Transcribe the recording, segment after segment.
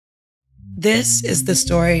This is the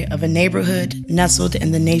story of a neighborhood nestled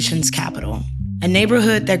in the nation's capital. A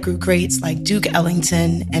neighborhood that grew greats like Duke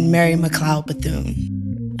Ellington and Mary McLeod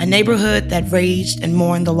Bethune. A neighborhood that raged and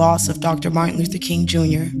mourned the loss of Dr. Martin Luther King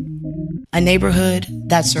Jr. A neighborhood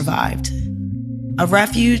that survived. A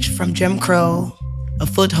refuge from Jim Crow, a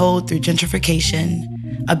foothold through gentrification,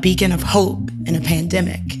 a beacon of hope in a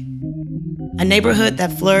pandemic. A neighborhood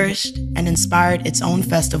that flourished and inspired its own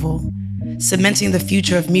festival, cementing the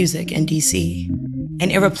future of music in DC. An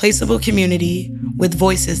irreplaceable community with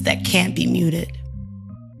voices that can't be muted.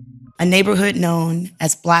 A neighborhood known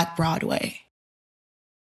as Black Broadway.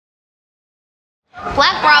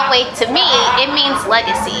 Black Broadway, to me, it means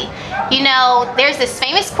legacy. You know, there's this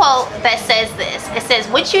famous quote that says this. It says,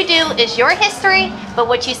 what you do is your history, but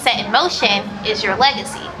what you set in motion is your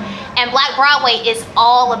legacy. And Black Broadway is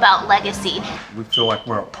all about legacy. We feel like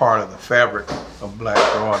we're a part of the fabric of Black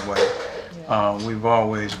Broadway. We've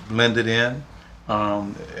always blended in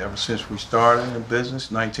ever since we started in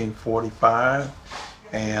business, 1945.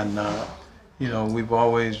 And you know, we've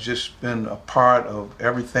always just been a part of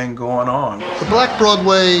everything going on. The Black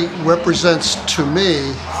Broadway represents, to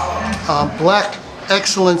me, Black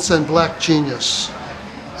excellence and Black genius.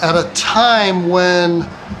 At a time when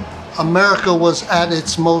America was at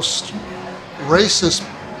its most racist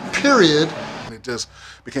period. It just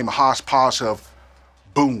became a hodgepodge of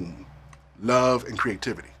boom, love, and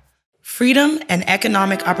creativity. Freedom and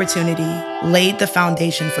economic opportunity laid the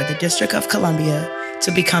foundation for the District of Columbia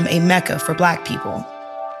to become a mecca for Black people.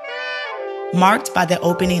 Marked by the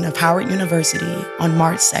opening of Howard University on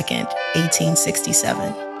March 2nd,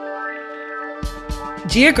 1867.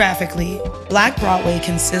 Geographically, Black Broadway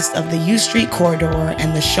consists of the U Street corridor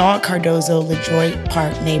and the Shaw-Cardozo-LaJoie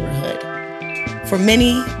Park neighborhood. For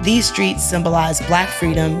many, these streets symbolize Black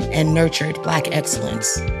freedom and nurtured Black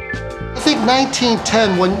excellence. I think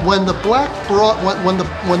 1910, when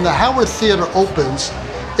the Howard Theater opens,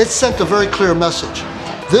 it sent a very clear message.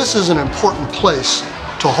 This is an important place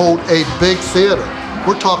to hold a big theater.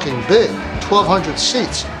 We're talking big, 1,200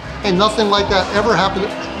 seats. Ain't nothing like that ever happened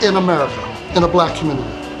in America, in a Black community.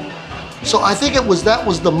 So I think that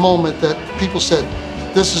was the moment that people said,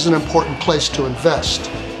 this is an important place to invest.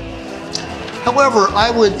 However,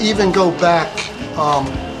 I would even go back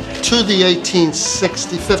to the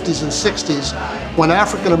 50s and 60s, when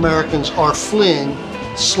African Americans are fleeing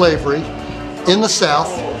slavery in the South,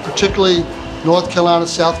 particularly North Carolina,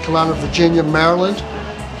 South Carolina, Virginia, Maryland,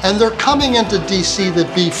 and they're coming into DC to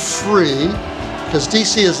be free, because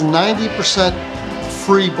DC is 90%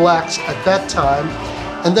 free Blacks at that time,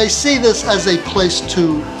 and they see this as a place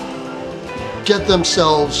to get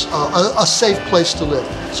themselves a safe place to live.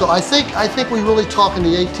 So I think we really talk in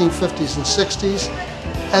the 1850s and 60s,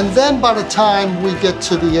 and then by the time we get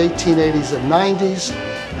to the 1880s and 90s,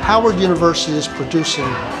 Howard University is producing,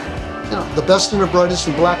 you know, the best and the brightest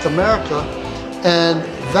in Black America, and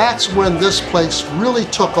that's when this place really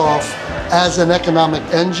took off as an economic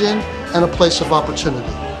engine and a place of opportunity.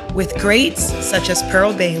 With greats such as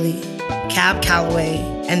Pearl Bailey, Cab Calloway,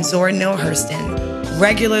 and Zora Neale Hurston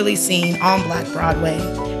regularly seen on Black Broadway,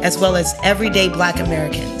 as well as everyday Black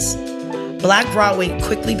Americans, Black Broadway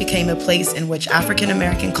quickly became a place in which African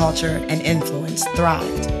American culture and influence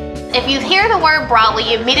thrived. If you hear the word Broadway,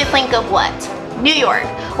 you immediately think of what? New York.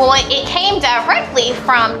 Well, it came directly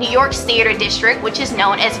from New York's theater district, which is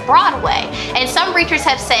known as Broadway. And some researchers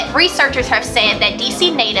have said that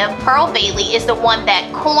DC native Pearl Bailey is the one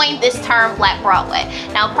that coined this term Black Broadway.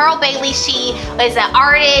 Now, Pearl Bailey, she is an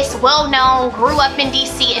artist, well-known, grew up in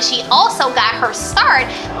DC, and she also got her start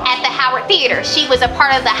at the Howard Theater. She was a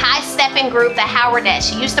part of the high-stepping group, the Howardettes.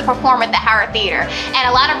 She used to perform at the Howard Theater. And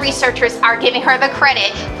a lot of researchers are giving her the credit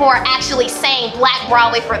for actually saying Black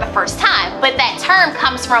Broadway for the first time. But that term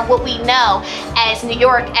comes from what we know as New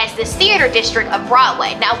York as this theater district of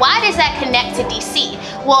Broadway. Now, why does that connect to DC?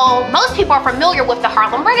 Well, most people are familiar with the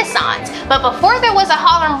Harlem Renaissance, but before there was a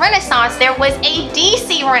Harlem Renaissance, there was a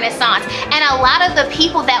DC Renaissance. And a lot of the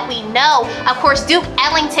people that we know, of course, Duke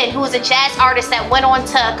Ellington, who was a jazz artist that went on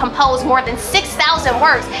to compose more than 6,000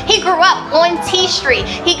 works, he grew up on T Street.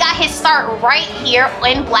 He got his start right here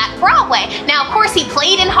in Black Broadway. Now, of course, he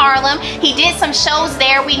played in Harlem. He did some shows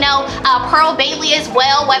there. We know Pearl Bailey as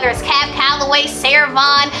well, whether it's Cab Calloway, Sarah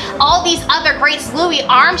Vaughan, all these other greats, Louis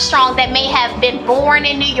Armstrong, that may have been born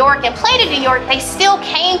in New York and played in New York, they still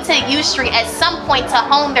came to U Street at some point to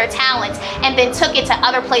hone their talents and then took it to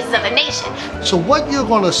other places of the nation. So what you're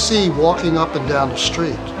going to see walking up and down the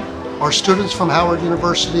street are students from Howard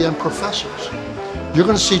University and professors. You're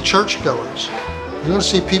going to see churchgoers. You're going to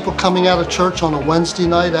see people coming out of church on a Wednesday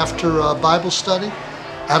night after Bible study,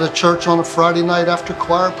 out of church on a Friday night after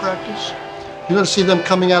choir practice. You're going to see them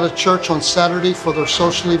coming out of church on Saturday for their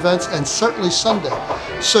social events, and certainly Sunday.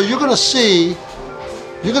 So you're going to see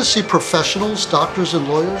professionals, doctors and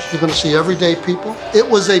lawyers. You're going to see everyday people. It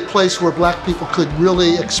was a place where black people could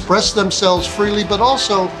really express themselves freely, but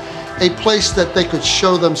also a place that they could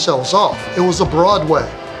show themselves off. It was a Broadway.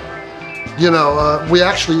 You know, we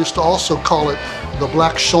actually used to also call it the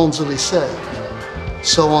Black Champs-Élysées.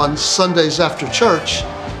 So on Sundays after church,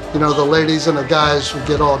 you know, the ladies and the guys would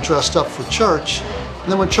get all dressed up for church.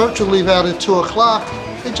 And then when church would leave out at 2 o'clock,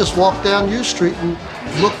 they just walk down U Street and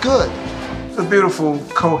look good. It's a beautiful,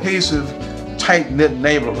 cohesive, tight-knit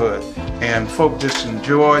neighborhood. And folk just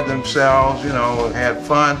enjoyed themselves, you know, had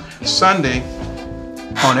fun.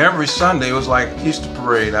 On every Sunday, it was like Easter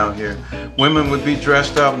parade out here. Women would be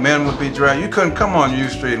dressed up, men would be dressed. You couldn't come on U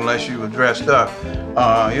Street unless you were dressed up.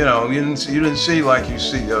 You know, you didn't see like you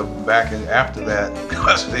see back after that,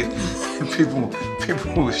 because people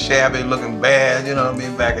who were shabby, looking bad, you know what I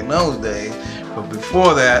mean, back in those days. But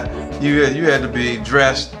before that, you had to be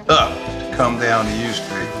dressed up to come down to U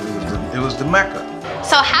Street. It was the Mecca.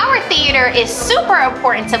 So Howard Theater is super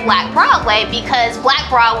important to Black Broadway because Black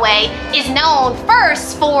Broadway is known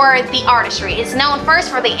first for the artistry. It's known first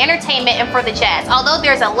for the entertainment and for the jazz. Although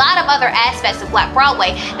there's a lot of other aspects of Black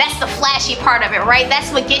Broadway, that's the flashy part of it, right?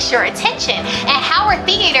 That's what gets your attention. And Howard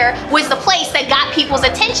Theater was the place that got people's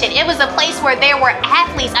attention. It was a place where there were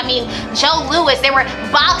athletes. I mean, Joe Louis, there were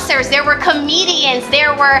boxers, there were comedians,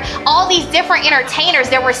 there were all these different entertainers.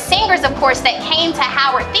 There were singers, of course, that came to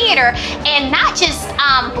Howard Theater, and not just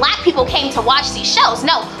black people came to watch these shows.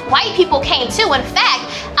 No, white people came too. In fact,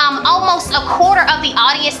 almost a quarter of the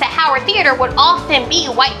audience at Howard Theater would often be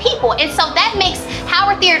white people. And so that makes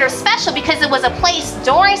Howard Theater special because it was a place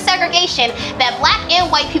during segregation that black and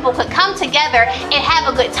white people could come together and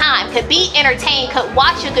have a good time, could be entertained, could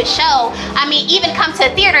watch a good show. I mean, even come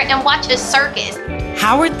to a theater and watch a circus.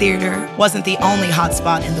 Howard Theater wasn't the only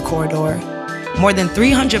hotspot in the corridor. More than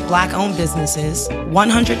 300 black-owned businesses,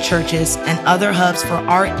 100 churches, and other hubs for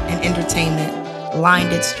art and entertainment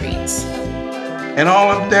lined its streets. And all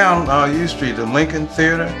up and down U Street, the Lincoln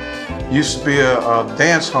Theater used to be a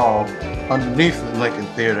dance hall underneath the Lincoln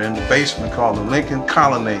Theater in the basement called the Lincoln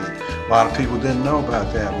Colonnade. A lot of people didn't know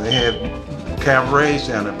about that, but they had cabarets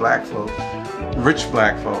down there, black folk, rich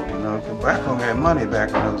black folk, you know. Black folk had money back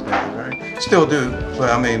in those days, right? Still do, but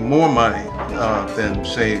I mean more money than,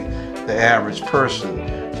 say, the average person.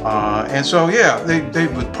 And so, yeah, they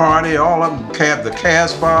would party all up in the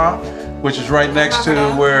Casbah, which is right next to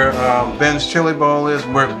where Ben's Chili Bowl is,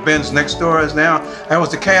 where Ben's next door is now. That was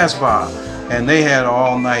the Casbah. And they had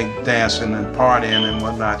all night dancing and partying and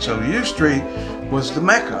whatnot. So U Street was the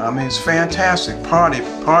Mecca. I mean, it's fantastic. Party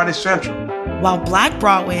central. While Black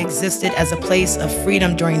Broadway existed as a place of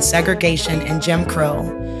freedom during segregation and Jim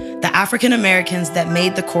Crow, the African Americans that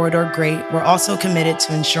made the corridor great were also committed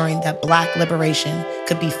to ensuring that Black liberation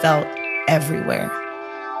could be felt everywhere.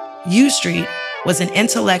 U Street was an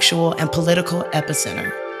intellectual and political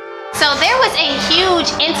epicenter. So there was a huge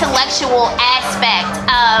intellectual aspect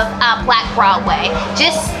of Black Broadway.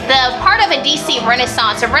 Just the part of a DC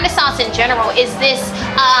Renaissance, or Renaissance in general, is this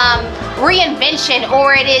reinvention,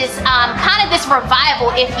 or it is kind of this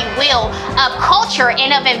revival, if you will, of culture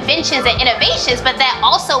and of inventions and innovations. But that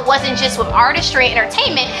also wasn't just with artistry and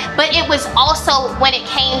entertainment, but it was also when it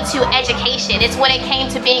came to education. It's when it came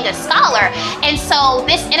to being a scholar. And so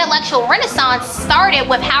this intellectual renaissance started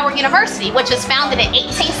with Howard University, which was founded in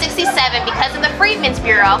 1867 because of the Freedmen's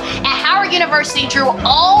Bureau. And Howard University drew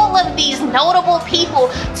all of these notable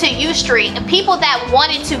people to U Street, people that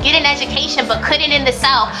wanted to get an education but couldn't in the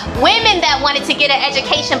South, women that wanted to get an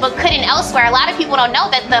education but couldn't elsewhere. A lot of people don't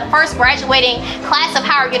know that the first graduating class of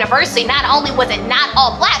Howard University, not only was it not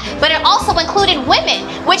all black, but it also included women,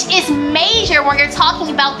 which is major when you're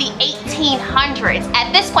talking about the 1800s.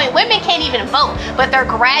 At this point, women can't even vote, but they're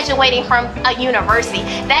graduating from a university.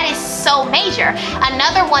 That is so major.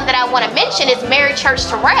 Another one that I want to mention is Mary Church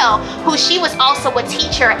Terrell, who she was also a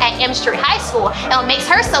teacher at M Street High School. And what makes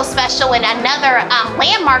her so special, and another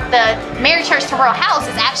landmark, the Mary Church Terrell house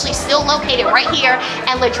is actually still located right here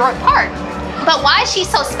at LaDroit Park. But why she's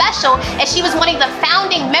so special is she was one of the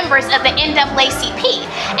founding members of the NAACP.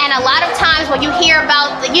 And a lot of times when you hear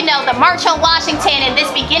about, the March on Washington and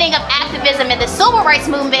this beginning of activism and the civil rights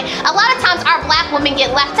movement, a lot of times our black women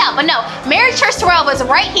get left out. But no, Mary Church Terrell was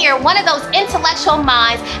right here, one of those intellectual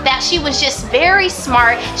minds that she was just very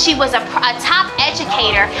smart. She was a top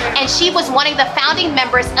educator, and she was one of the founding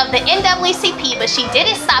members of the NAACP, but she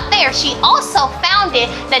didn't stop there. She also founded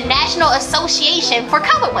the National Association for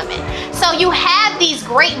Colored Women. So you you have these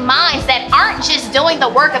great minds that aren't just doing the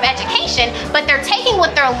work of education, but they're taking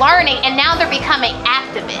what they're learning and now they're becoming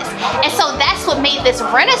activists. And so that's what made this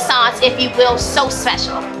renaissance, if you will, so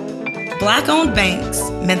special. Black-owned banks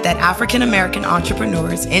meant that African-American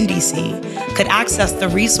entrepreneurs in DC could access the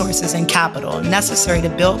resources and capital necessary to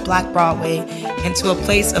build Black Broadway into a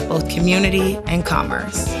place of both community and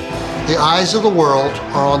commerce. The eyes of the world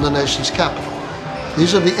are on the nation's capital.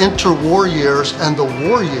 These are the interwar years and the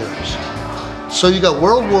war years. So you got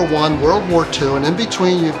World War I, World War II, and in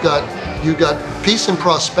between you've got peace and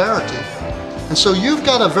prosperity. And so you've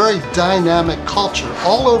got a very dynamic culture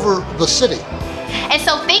all over the city. And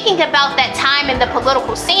so thinking about that time in the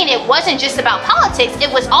political scene, it wasn't just about politics,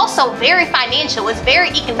 it was also very financial, it was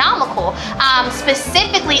very economical.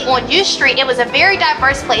 Specifically on U Street, it was a very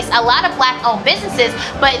diverse place, a lot of Black-owned businesses,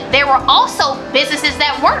 but there were also businesses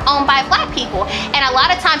that weren't owned by Black people. And a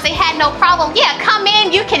lot of times they had no problem, yeah, come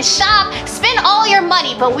in, you can shop, spend all your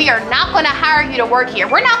money, but we are not gonna hire you to work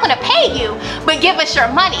here. We're not gonna pay you, but give us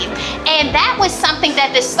your money. And that was something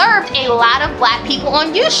that disturbed a lot of Black people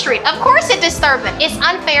on U Street. Of course it disturbed them. It's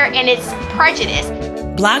unfair and it's prejudice.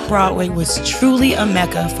 Black Broadway was truly a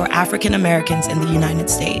mecca for African Americans in the United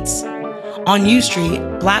States. On U Street,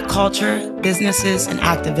 Black culture, businesses, and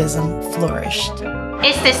activism flourished.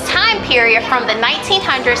 It's this time period from the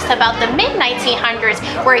 1900s to about the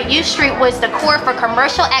mid-1900s where U Street was the core for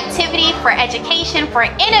commercial activity, for education, for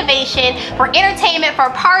innovation, for entertainment, for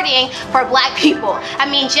partying for Black people. I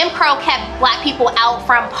mean, Jim Crow kept Black people out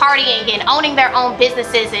from partying and owning their own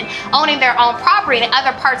businesses and owning their own property in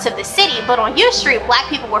other parts of the city. But on U Street, Black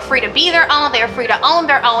people were free to be their own, they were free to own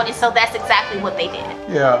their own, and so that's exactly what they did.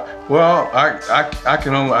 Yeah, well,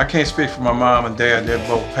 I can't speak for my mom and dad. They're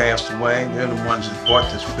both passed away. They're the ones that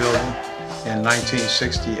bought this building in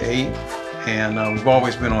 1968, and we've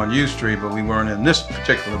always been on U Street, but we weren't in this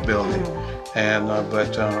particular building. And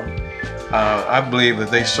I believe that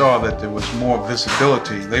they saw that there was more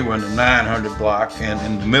visibility. They were in the 900 block and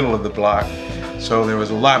in the middle of the block, so there was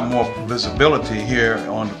a lot more visibility here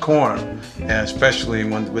on the corner, and especially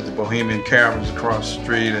with the Bohemian Caravans across the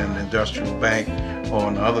street and the Industrial Bank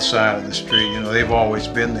on the other side of the street. You know, they've always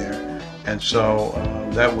been there. And so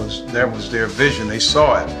that was their vision. They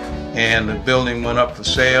saw it, and the building went up for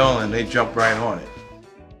sale, and they jumped right on it.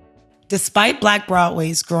 Despite Black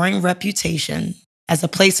Broadway's growing reputation as a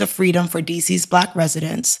place of freedom for DC's Black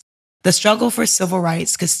residents, the struggle for civil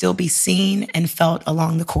rights could still be seen and felt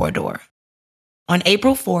along the corridor. On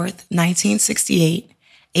April 4th, 1968,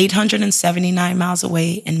 879 miles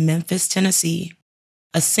away in Memphis, Tennessee,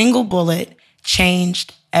 a single bullet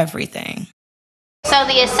changed everything. So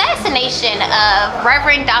the assassination of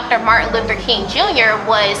Reverend Dr. Martin Luther King Jr.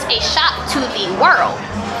 was a shock to the world.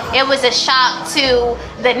 It was a shock to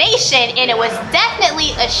the nation, and it was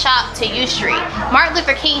definitely a shock to U Street. Martin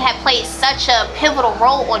Luther King had played such a pivotal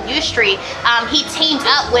role on U Street. He teamed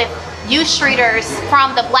up with U Streeters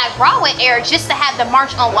from the Black Broadway era just to have the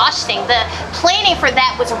March on Washington. The planning for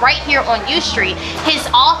that was right here on U Street. His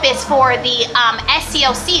office for the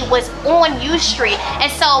SCLC was on U Street,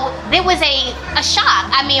 and so it was a shock.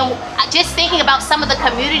 I mean, just thinking about some of the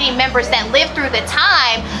community members that lived through the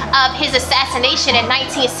time of his assassination in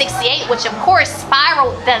 1968, which of course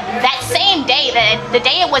spiraled that same day, the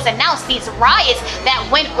day it was announced, these riots that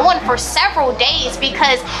went on for several days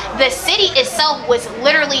because the city itself was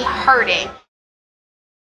literally hurting.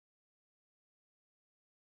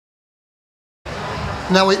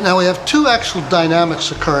 Now we have two actual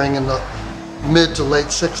dynamics occurring in the mid to late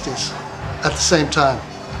 60s at the same time.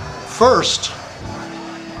 First,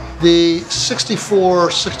 the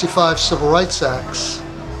 64-65 Civil Rights Acts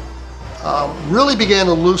really began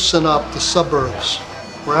to loosen up the suburbs,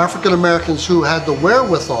 where African Americans who had the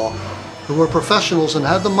wherewithal, who were professionals and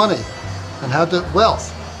had the money and had the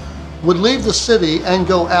wealth, would leave the city and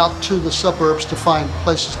go out to the suburbs to find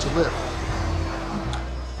places to live.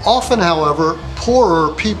 Often, however,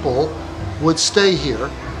 poorer people would stay here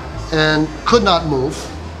and could not move,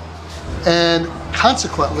 and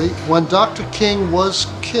consequently, when Dr. King was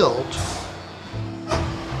killed,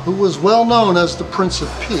 who was well known as the Prince of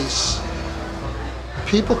Peace,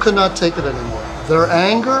 people could not take it anymore. Their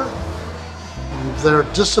anger, their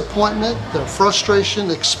disappointment, their frustration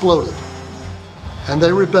exploded, and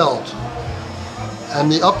they rebelled,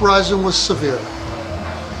 and the uprising was severe.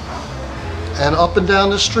 And up and down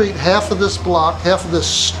the street, half of this block, half of this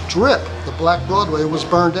strip, the Black Broadway, was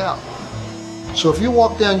burned out. So if you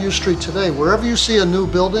walk down U Street today, wherever you see a new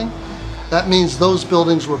building, that means those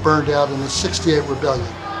buildings were burned out in the '68 rebellion.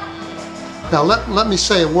 Now let me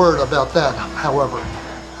say a word about that, however.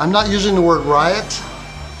 I'm not using the word riot.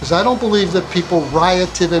 because I don't believe that people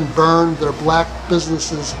rioted and burned their black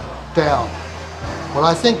businesses down. What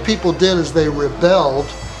I think people did is they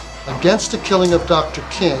rebelled against the killing of Dr.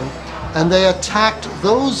 King, and they attacked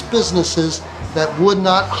those businesses that would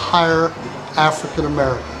not hire African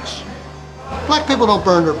Americans. Black people don't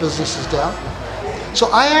burn their businesses down. So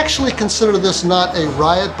I actually consider this not a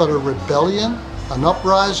riot, but a rebellion, an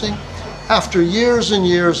uprising. After years and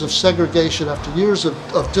years of segregation, after years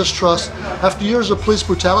of distrust, after years of police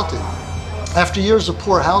brutality, after years of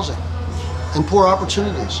poor housing and poor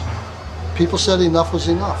opportunities, people said enough was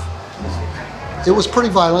enough. It was pretty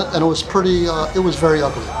violent, and it was very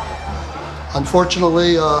ugly.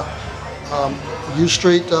 Unfortunately, U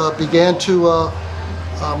Street began to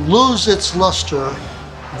lose its luster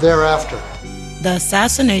thereafter. The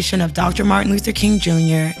assassination of Dr. Martin Luther King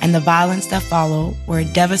Jr. and the violence that followed were a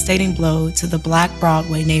devastating blow to the Black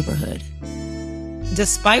Broadway neighborhood.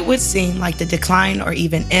 Despite what seemed like the decline or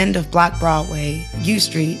even end of Black Broadway, U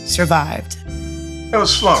Street survived. It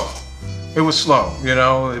was slow. It was slow, you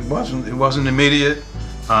know. It wasn't immediate.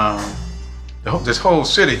 This whole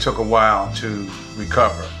city took a while to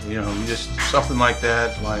recover. You know, just something like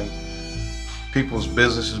that, like people's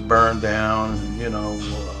businesses burned down, and, you know,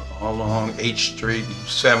 all along H Street,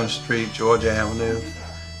 7th Street, Georgia Avenue,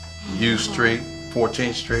 U Street,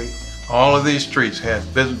 14th Street. All of these streets had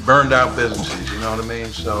burned out businesses, you know what I mean?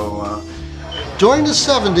 So during the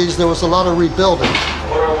 70s, there was a lot of rebuilding,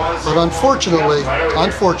 but unfortunately,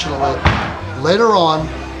 later on,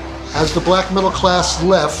 as the black middle class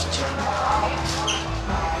left,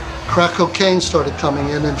 crack cocaine started coming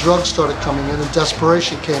in, and drugs started coming in, and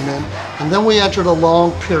desperation came in, and then we entered a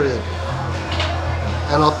long period.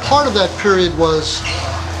 And a part of that period was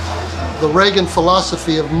the Reagan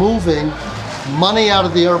philosophy of moving money out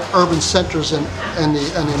of the urban centers and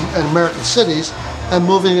American cities and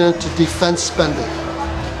moving it into defense spending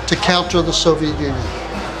to counter the Soviet Union.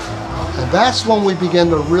 And that's when we began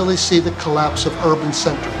to really see the collapse of urban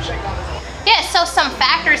centers. Yeah, so some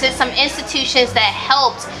factors and some institutions that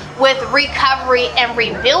helped with recovery and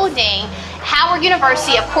rebuilding. Howard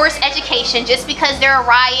University, of course, education. Just because there are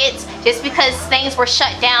riots, just because things were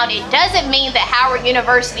shut down, it doesn't mean that Howard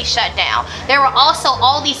University shut down. There were also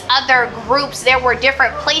all these other groups. There were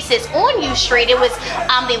different places on U Street. It was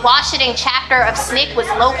the Washington chapter of SNCC was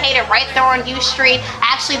located right there on U Street.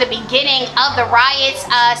 Actually, the beginning of the riots,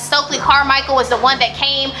 Stokely Carmichael was the one that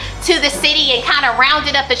came to the city and kind of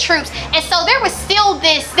rounded up the troops. And so there were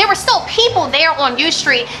still people there on U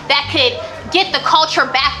Street that could get the culture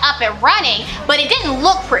back up and running, but it didn't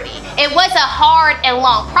look pretty. It was a hard and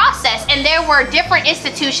long process, and there were different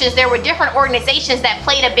institutions, there were different organizations that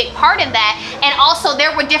played a big part in that, and also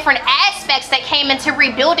there were different aspects that came into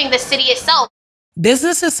rebuilding the city itself.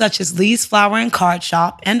 Businesses such as Lee's Flower and Card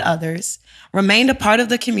Shop and others remained a part of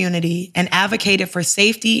the community and advocated for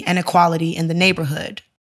safety and equality in the neighborhood.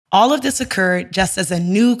 All of this occurred just as a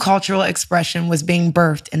new cultural expression was being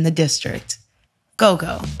birthed in the district: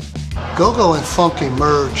 go-go. Go-go and funk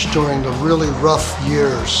emerged during the really rough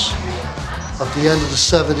years of the end of the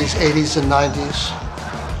 70s, 80s, and 90s,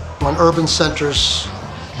 when urban centers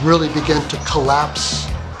really began to collapse,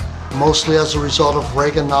 mostly as a result of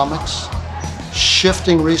Reaganomics,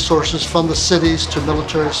 shifting resources from the cities to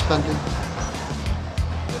military spending.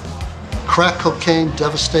 Crack cocaine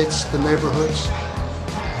devastates the neighborhoods.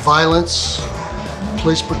 Violence,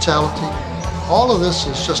 police brutality. All of this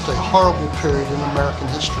is just a horrible period in American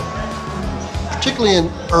history, particularly in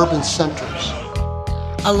urban centers.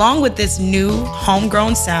 Along with this new,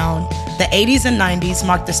 homegrown sound, the 80s and 90s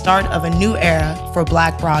marked the start of a new era for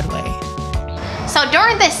Black Broadway. So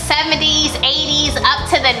during the 70s, 80s, up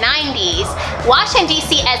to the 90s, Washington,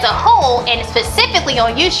 D.C. as a whole, and specifically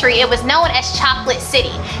on U Street, it was known as Chocolate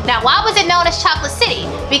City. Now, why was it known as Chocolate City?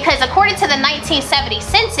 Because according to the 1970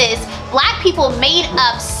 census, Black people made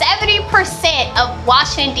up 70% of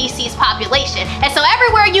Washington, D.C.'s population. And so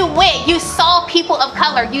everywhere you went, you saw people of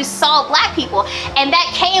color, you saw Black people. And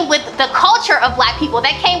that came with the culture of Black people,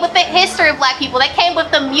 that came with the history of Black people, that came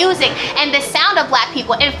with the music and the sound of Black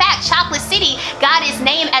people. In fact, Chocolate City got its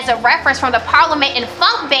name as a reference from the Parliament and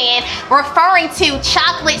Funk Band, referring to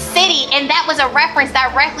Chocolate City, and that was a reference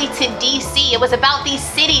directly to DC. It was about these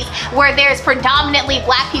cities where there's predominantly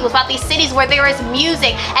Black people, it's about these cities where there is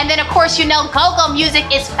music. And then of course, you know, go-go music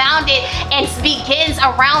is founded and begins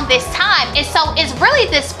around this time. And so it's really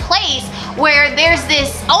this place where there's this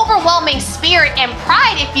overwhelming spirit and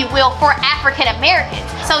pride, if you will, for African Americans.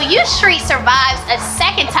 So U Street survives a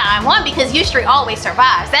second time, one, because U Street always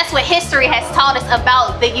survives. That's what history has taught us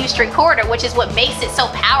about the U Street corridor, which is what makes it so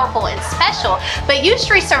powerful and special. But U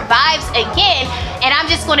Street survives again, and I'm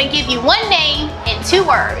just gonna give you one name in 2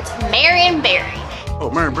 words, Marion Barry. Oh,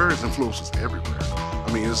 Marion Barry's influence is everywhere.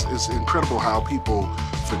 I mean, it's incredible how people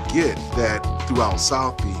forget that throughout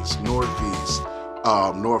Southeast, Northeast,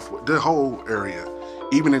 North, the whole area,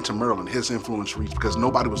 even into Maryland, his influence reached because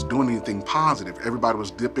nobody was doing anything positive. Everybody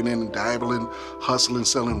was dipping in and dabbling, hustling,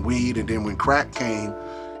 selling weed, and then when crack came,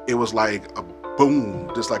 it was like a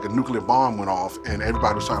boom, just like a nuclear bomb went off, and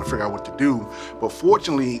everybody was trying to figure out what to do. But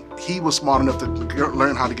fortunately, he was smart enough to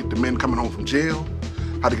learn how to get the men coming home from jail,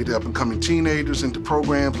 how to get the up-and-coming teenagers into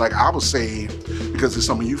programs. Like, I was saved because of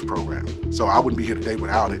some youth program, so I wouldn't be here today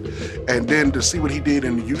without it. And then to see what he did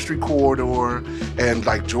in the U Street corridor and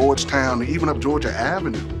like Georgetown, and even up Georgia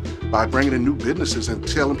Avenue, by bringing in new businesses and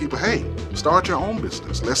telling people, hey, start your own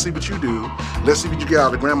business. Let's see what you do. Let's see what you get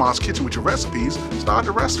out of grandma's kitchen with your recipes. Start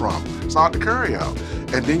the restaurant, start the carry out.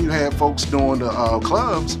 And then you have folks doing the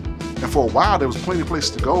clubs, and for a while there was plenty of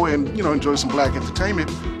places to go and, you know, enjoy some black entertainment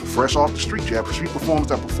fresh off the street. You have street performers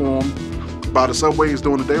that perform by the subways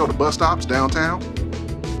during the day or the bus stops downtown,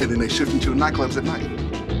 and then they shift into the nightclubs at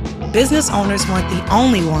night. Business owners weren't the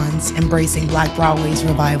only ones embracing Black Broadway's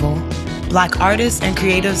revival. Black artists and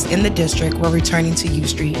creatives in the district were returning to U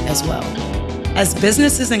Street as well. As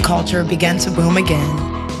businesses and culture began to boom again,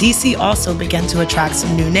 DC also began to attract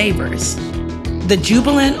some new neighbors. The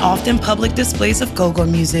jubilant, often public displays of go-go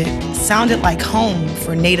music sounded like home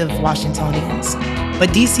for native Washingtonians, but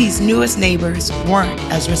DC's newest neighbors weren't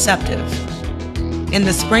as receptive. In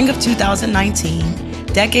the spring of 2019,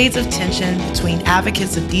 decades of tension between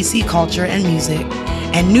advocates of DC culture and music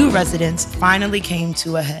and new residents finally came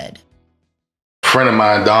to a head. A friend of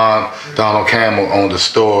mine, Donald Campbell, owned a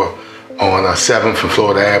store on 7th and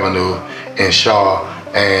Florida Avenue in Shaw,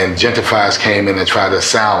 and gentrifiers came in and tried to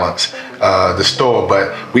silence the store,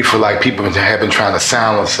 but we feel like people have been trying to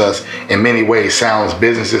silence us in many ways, silence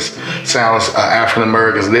businesses, silence African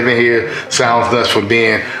Americans living here, silence us from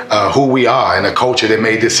being who we are and the culture that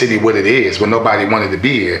made this city what it is when nobody wanted to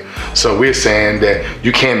be here. So we're saying that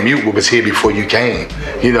you can't mute what was here before you came,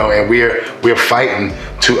 you know, and we're fighting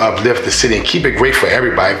to uplift the city and keep it great for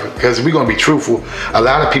everybody, because we're gonna be truthful, a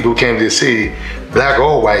lot of people who came to the city, black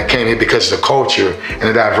or white, came here because of the culture and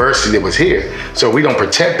the diversity that was here. So if we don't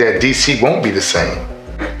protect that, DC won't be the same.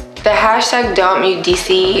 The hashtag Don't Mute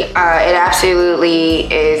DC, it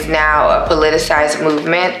absolutely is now a politicized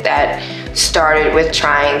movement that started with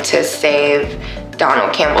trying to save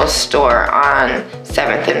Donald Campbell's store on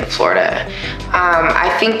 7th and Florida.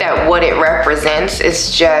 I think that what it represents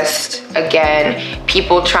is just, again,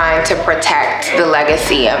 people trying to protect the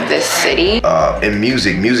legacy of this city. In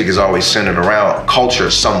music is always centered around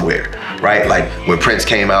culture somewhere, right? Like when Prince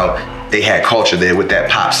came out, they had culture there with that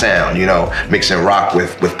pop sound, you know, mixing rock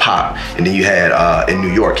with pop. And then you had, in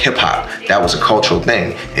New York, hip hop. That was a cultural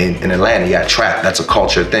thing. In Atlanta, you got trap. That's a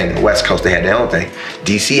culture thing. In the West Coast, they had their own thing.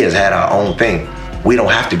 DC has had our own thing. We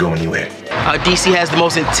don't have to go anywhere. DC has the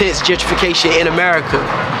most intense gentrification in America,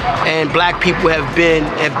 and black people have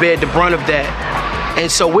bared the brunt of that.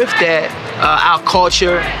 And so with that, our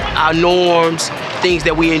culture, our norms, things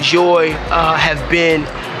that we enjoy have been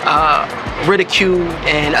ridiculed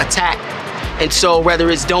and attacked. And so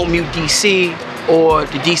whether it's Don't Mute DC or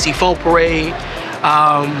the DC Funk Parade,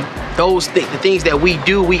 the things that we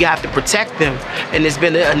do, we have to protect them. And it's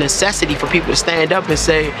been a necessity for people to stand up and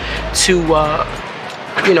say to,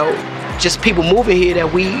 you know, just people moving here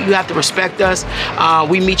that you have to respect us.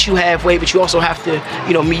 We meet you halfway, but you also have to,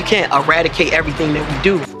 you know, you can't eradicate everything that we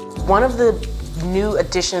do. One of the new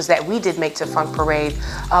additions that we did make to Funk Parade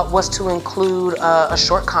was to include a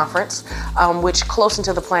short conference, which close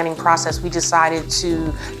into the planning process, we decided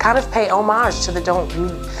to kind of pay homage to the Don't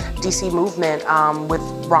Mute DC movement with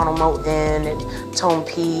Ronald Moten and Tone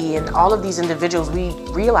P and all of these individuals. We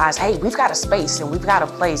realized, hey, we've got a space and we've got a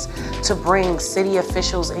place to bring city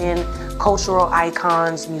officials in, cultural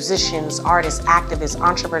icons, musicians, artists, activists,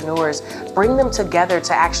 entrepreneurs, bring them together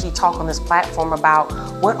to actually talk on this platform about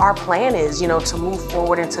what our plan is, you know, to move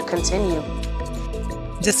forward and to continue.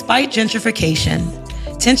 Despite gentrification,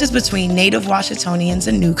 tensions between native Washingtonians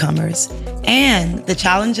and newcomers, and the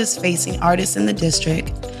challenges facing artists in the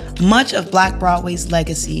district, much of Black Broadway's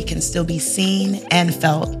legacy can still be seen and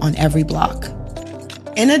felt on every block.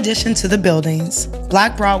 In addition to the buildings,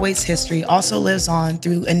 Black Broadway's history also lives on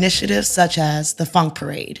through initiatives such as the Funk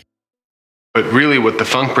Parade. But really what the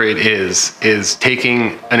Funk Parade is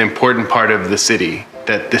taking an important part of the city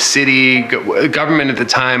that the city government at the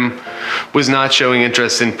time was not showing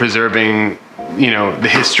interest in preserving, you know, the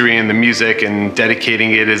history and the music and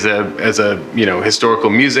dedicating it as a you know, historical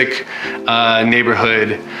music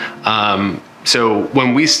neighborhood. So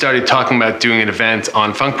when we started talking about doing an event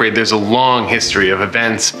on Funk Parade, there's a long history of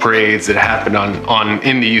events, parades that happened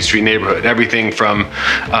in the U Street neighborhood. Everything from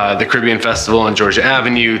the Caribbean Festival on Georgia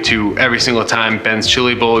Avenue to every single time Ben's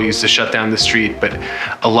Chili Bowl used to shut down the street, but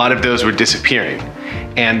a lot of those were disappearing.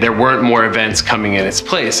 And there weren't more events coming in its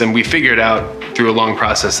place. And we figured out through a long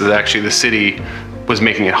process that actually the city was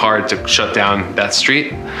making it hard to shut down that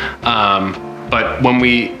street. But when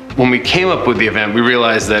we came up with the event, we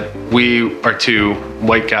realized that we are two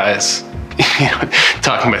white guys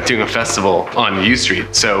talking about doing a festival on U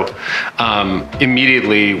Street. So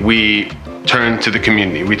immediately we turned to the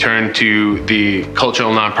community. We turned to the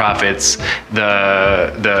cultural nonprofits,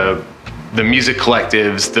 the music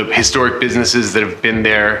collectives, the historic businesses that have been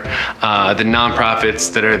there, the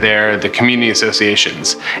nonprofits that are there, the community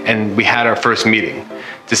associations. And we had our first meeting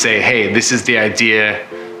to say, hey, this is the idea.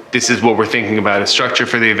 This is what we're thinking about, a structure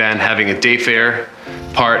for the event, having a day fair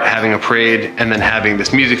part, having a parade, and then having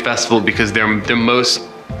this music festival, because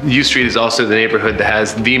U Street is also the neighborhood that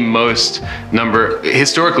has the most number,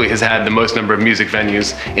 historically has had the most number of music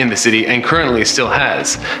venues in the city, and currently still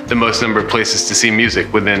has the most number of places to see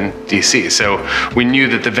music within DC. So we knew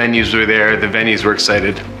that the venues were there, the venues were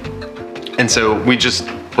excited, and so we just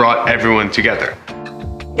brought everyone together.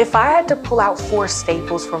 If I had to pull out 4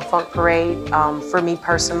 staples from Funk Parade, for me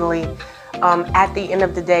personally, at the end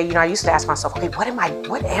of the day, I used to ask myself, okay, what am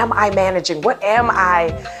I managing? What am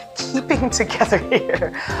I keeping together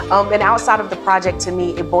here? And outside of the project, to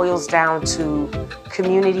me, it boils down to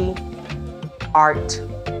community, art,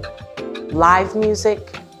 live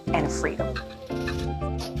music, and freedom.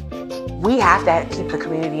 We have to keep the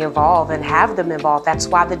community involved and have them involved. That's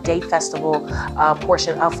why the day festival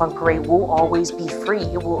portion of Funk Parade will always be free.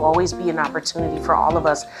 It will always be an opportunity for all of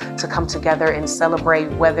us to come together and celebrate,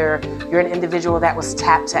 whether you're an individual that was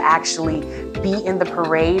tapped to actually be in the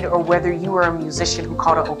parade, or whether you were a musician who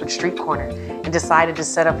caught an open street corner and decided to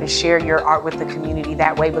set up and share your art with the community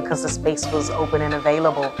that way because the space was open and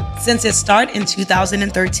available. Since its start in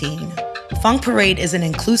 2013, Funk Parade is an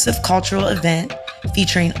inclusive cultural event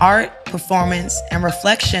featuring art, performance, and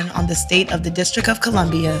reflection on the state of the District of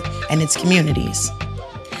Columbia and its communities.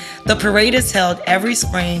 The parade is held every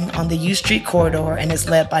spring on the U Street corridor and is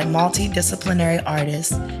led by multidisciplinary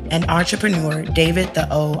artist and entrepreneur David "The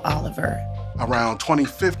O" Oliver. Around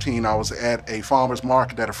 2015, I was at a farmer's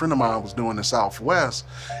market that a friend of mine was doing in the Southwest,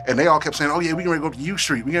 and they all kept saying, oh yeah, we're gonna go to U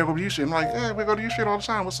Street, we're gonna go to U Street. I'm like, yeah, we go to U Street all the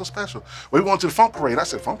time, what's so special? Well, we went to the Funk Parade. I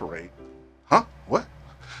said, Funk Parade? Huh, what?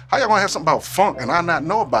 How y'all gonna have something about funk and I not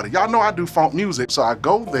know about it? Y'all know I do funk music. So I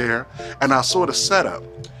go there and I saw the setup.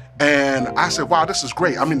 And I said, wow, this is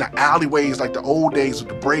great. I'm in the alleyways like the old days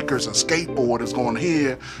with the breakers and skateboarders going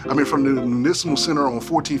here. I mean, from the Municipal Center on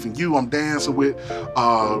 14th and U, I'm dancing with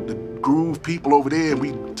the groove people over there, and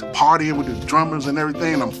we partying with the drummers and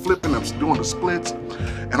everything, and I'm flipping, I'm doing the splits.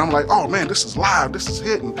 And I'm like, oh man, this is live, this is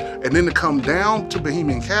hitting. And then to come down to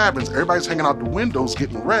Bohemian Cabins, everybody's hanging out the windows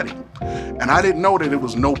getting ready. And I didn't know that there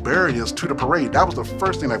was no barriers to the parade. That was the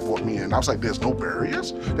first thing that brought me in. I was like, there's no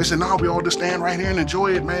barriers? They said, no, we all just stand right here and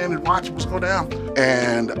enjoy it, man, and watch what's go down.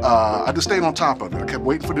 And I just stayed on top of it. I kept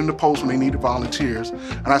waiting for them to post when they needed volunteers.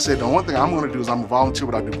 And I said, the one thing I'm gonna do is I'm a volunteer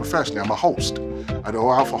what I do professionally. I'm a host. I go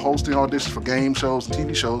out for hosting auditions for game shows and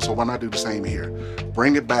TV shows, so why not do the same here?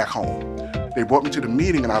 Bring it back home. They brought me to the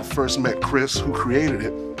meeting and I first met Chris, who created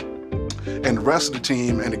it, and the rest of the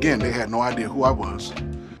team, and again, they had no idea who I was.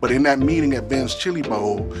 But in that meeting at Ben's Chili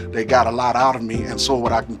Bowl, they got a lot out of me and saw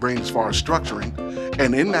what I can bring as far as structuring.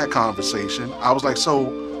 And in that conversation, I was like, so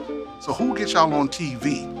who gets y'all on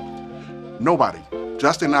TV? Nobody.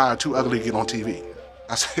 Justin and I are too ugly to get on TV.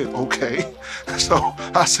 I said, okay. So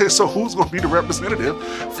I said, so who's gonna be the representative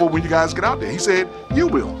for when you guys get out there? He said, you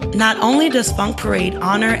will. Not only does Funk Parade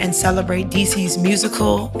honor and celebrate DC's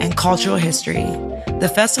musical and cultural history,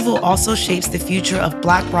 the festival also shapes the future of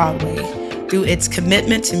Black Broadway through its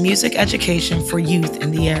commitment to music education for youth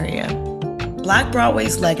in the area. Black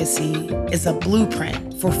Broadway's legacy is a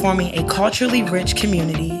blueprint for forming a culturally rich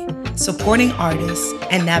community, supporting artists,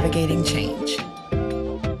 and navigating change.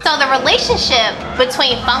 So the relationship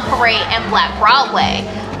between Funk Parade and Black Broadway,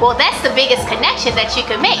 well, that's the biggest connection that you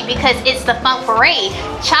can make, because it's the Funk Parade.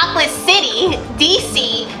 Chocolate City,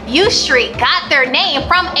 DC, U Street got their name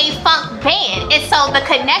from a funk band. And so the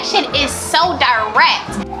connection is so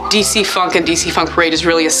direct. DC Funk and DC Funk Parade is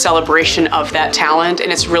really a celebration of that talent,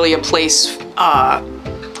 and it's really a place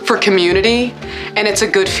for community, and it's a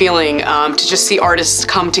good feeling to just see artists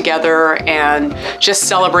come together and just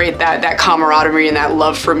celebrate that camaraderie and that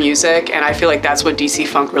love for music, and I feel like that's what DC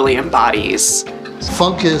Funk really embodies.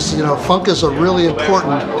 Funk is a really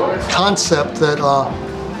important concept that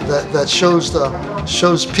that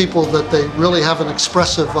shows people that they really have an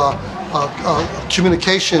expressive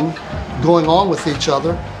communication going on with each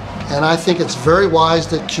other. And I think it's very wise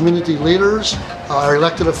that community leaders, our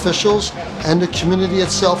elected officials, and the community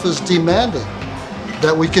itself is demanding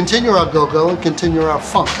that we continue our go-go and continue our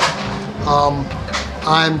funk.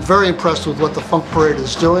 I'm very impressed with what the Funk Parade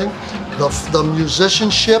is doing, the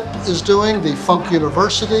musicianship is doing, the Funk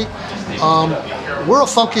University. We're a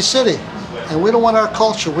funky city, and we don't want our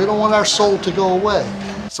culture, we don't want our soul to go away.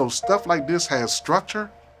 So stuff like this has structure,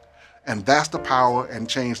 and that's the power and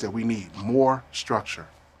change that we need, more structure.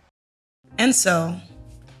 And so,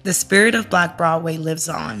 the spirit of Black Broadway lives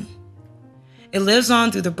on. It lives on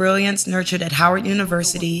through the brilliance nurtured at Howard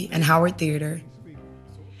University and Howard Theater.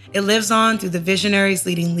 It lives on through the visionaries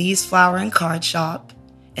leading Lee's Flower and Card Shop,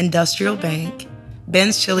 Industrial Bank,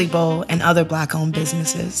 Ben's Chili Bowl, and other Black-owned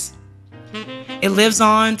businesses. It lives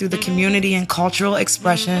on through the community and cultural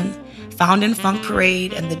expression found in Funk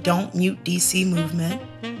Parade and the Don't Mute DC movement.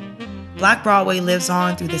 Black Broadway lives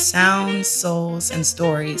on through the sounds, souls, and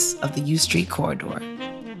stories of the U Street corridor.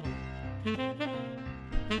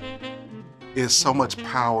 There's so much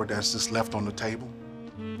power that's just left on the table,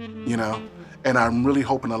 you know? And I'm really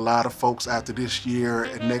hoping a lot of folks after this year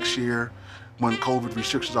and next year, when COVID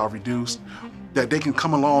restrictions are reduced, that they can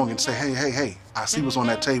come along and say, hey, I see what's on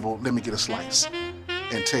that table, let me get a slice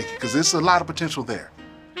and take it. Because there's a lot of potential there.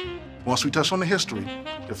 Once we touch on the history,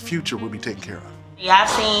 the future will be taken care of. Yeah, I've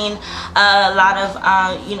seen a lot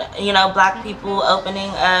of Black people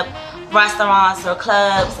opening up restaurants or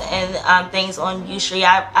clubs and things on U Street.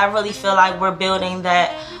 I really feel like we're building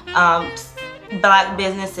that Black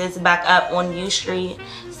businesses back up on U Street.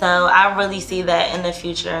 So I really see that in the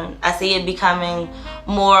future. I see it becoming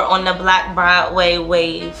more on the Black Broadway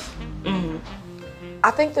wave. Mm-hmm.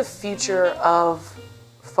 I think the future of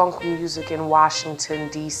funk music in Washington,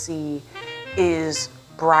 D.C. is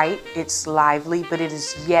bright, it's lively, but it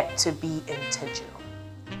is yet to be intentional.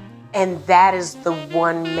 And that is the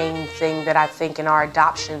one main thing that I think in our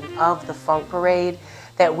adoption of the Funk Parade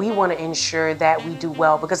that we want to ensure that we do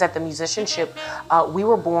well, because at the Musicianship, we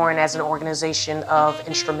were born as an organization of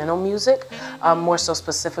instrumental music, more so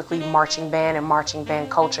specifically marching band and marching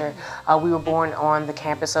band culture. We were born on the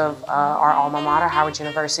campus of our alma mater, Howard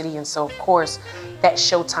University, and so of course, that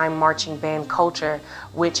Showtime marching band culture,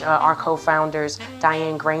 which our co-founders,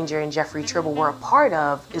 Diane Granger and Jeffrey Tribble, were a part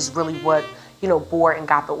of, is really what bore and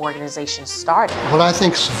got the organization started. What I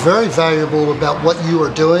think is very valuable about what you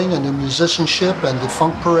are doing in the musicianship and the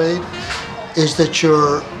Funk Parade is that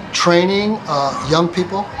you're training young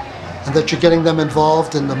people and that you're getting them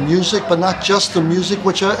involved in the music, but not just the music,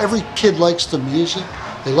 which every kid likes the music.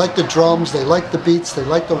 They like the drums, they like the beats, they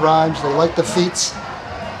like the rhymes, they like the feats.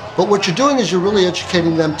 But what you're doing is you're really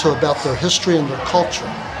educating them about their history and their culture.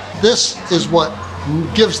 This is what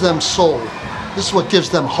gives them soul. This is what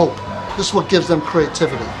gives them hope. This is what gives them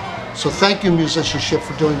creativity. So thank you, Musicianship,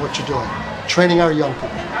 for doing what you're doing, training our young people.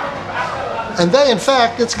 And they, in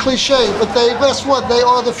fact, it's cliche, but guess what? They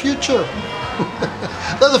are the future.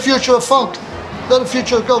 They're the future of funk. They're the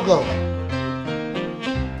future of go-go.